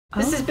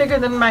This is bigger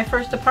than my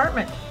first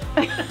apartment.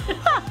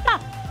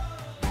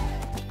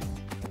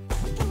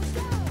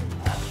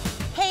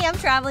 Hey, I'm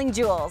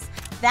TravelingJules.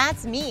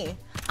 That's me.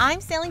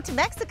 I'm sailing to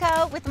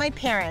Mexico with my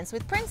parents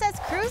with Princess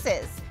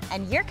Cruises,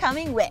 and you're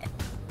coming with.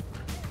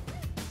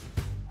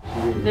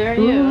 There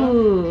you.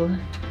 Ooh,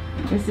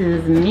 this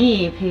is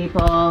me,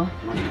 people.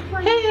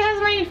 Hey, it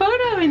has my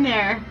photo in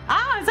there.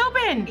 Ah, it's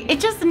open. It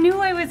just knew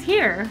I was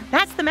here.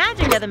 That's the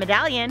magic of the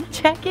medallion.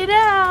 Check it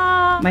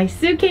out. My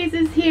suitcase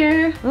is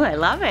here. Ooh, I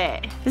love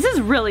it. This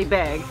is really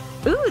big.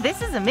 Ooh,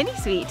 this is a mini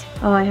suite.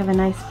 Oh, I have a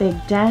nice big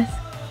desk.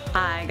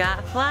 I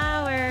got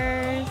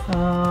flowers.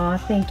 Oh,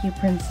 thank you,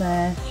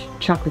 Princess.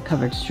 Chocolate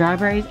covered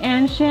strawberries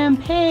and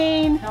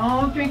champagne.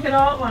 Don't drink it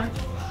all at once.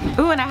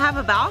 Ooh, and I have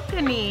a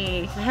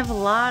balcony. I have a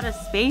lot of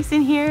space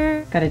in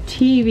here. Got a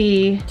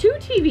TV. 2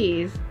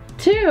 TVs.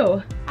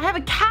 2. I have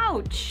a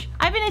couch.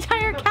 I have an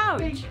entire couch.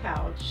 Big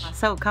couch.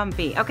 So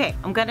comfy. Okay,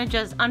 I'm gonna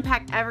just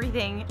unpack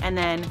everything and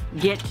then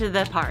get to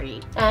the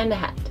party. And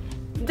head.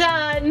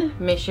 Done.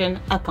 Mission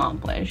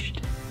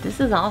accomplished. This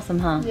is awesome,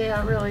 huh?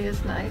 Yeah, it really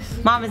is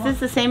nice. Mom, is this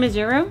the same as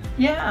your room?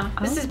 Yeah,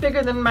 this is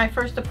bigger than my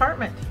first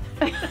apartment.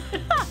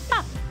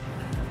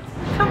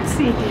 Come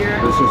see here.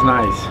 This is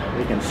nice.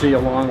 We can see a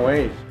long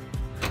ways.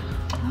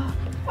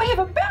 We have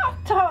a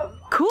bathtub.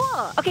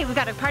 Cool. Okay, we've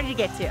got a party to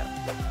get to.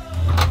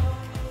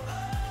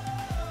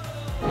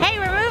 Hey,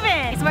 we're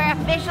moving. So we're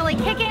officially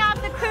kicking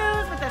off the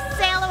cruise with a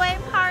sail away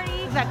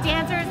party. We've got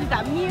dancers, we've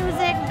got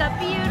music, we've got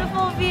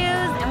beautiful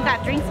views, and we've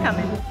got drinks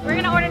coming. We're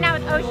gonna order now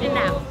with Ocean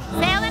now.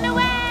 Sailing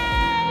away.